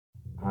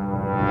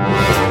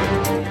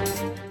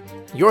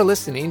You're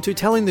listening to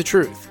Telling the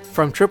Truth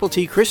from Triple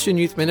T Christian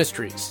Youth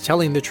Ministries,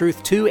 telling the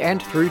truth to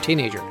and through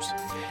teenagers.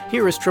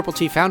 Here is Triple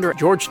T founder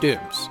George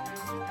Dooms.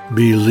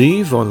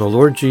 Believe on the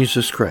Lord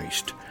Jesus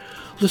Christ.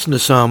 Listen to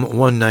Psalm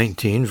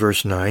 119,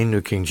 verse 9,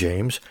 New King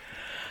James.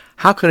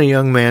 How can a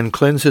young man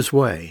cleanse his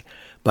way?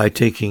 By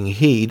taking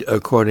heed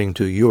according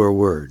to your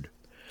word.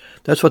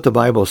 That's what the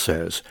Bible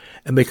says,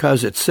 and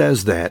because it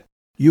says that,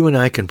 you and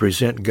I can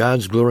present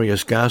God's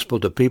glorious gospel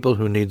to people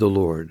who need the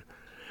Lord.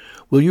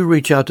 Will you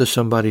reach out to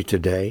somebody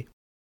today?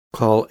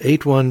 Call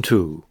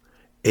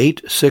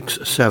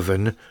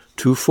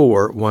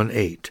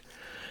 812-867-2418.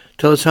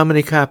 Tell us how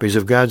many copies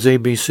of God's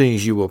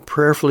ABCs you will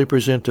prayerfully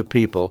present to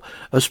people,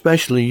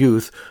 especially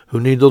youth, who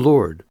need the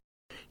Lord.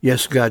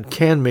 Yes, God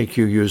can make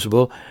you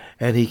usable,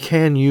 and He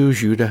can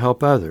use you to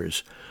help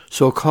others.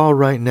 So call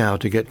right now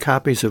to get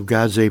copies of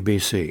God's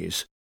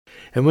ABCs.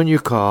 And when you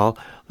call,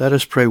 let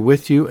us pray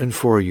with you and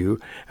for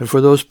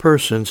those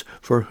persons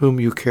for whom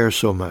you care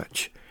so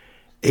much.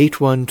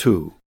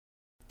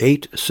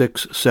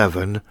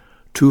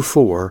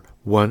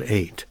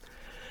 812-867-2418.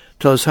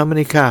 Tell us how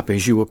many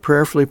copies you will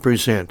prayerfully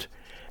present,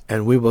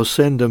 and we will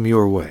send them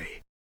your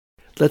way.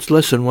 Let's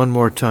listen one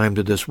more time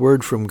to this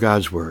word from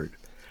God's Word.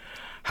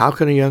 How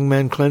can a young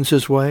man cleanse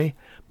his way?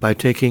 By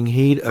taking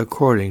heed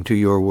according to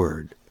your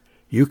word.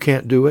 You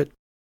can't do it.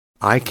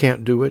 I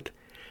can't do it.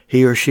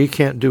 He or she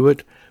can't do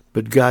it,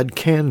 but God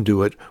can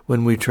do it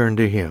when we turn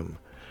to Him,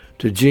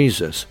 to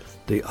Jesus,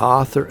 the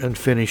author and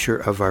finisher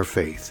of our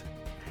faith.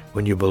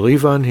 When you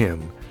believe on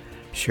Him,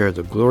 share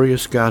the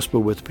glorious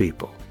gospel with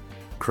people.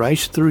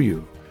 Christ through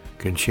you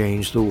can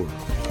change the world.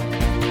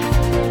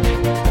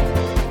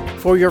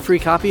 For your free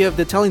copy of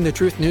the Telling the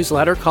Truth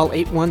newsletter, call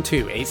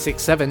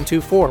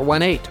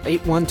 812-867-2418,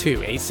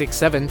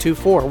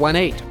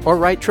 812-867-2418, or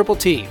write Triple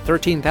T,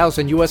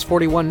 13,000 U.S.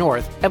 41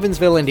 North,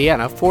 Evansville,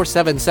 Indiana,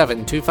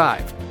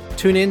 47725.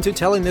 Tune in to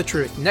Telling the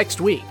Truth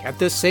next week at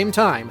this same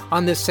time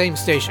on this same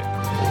station.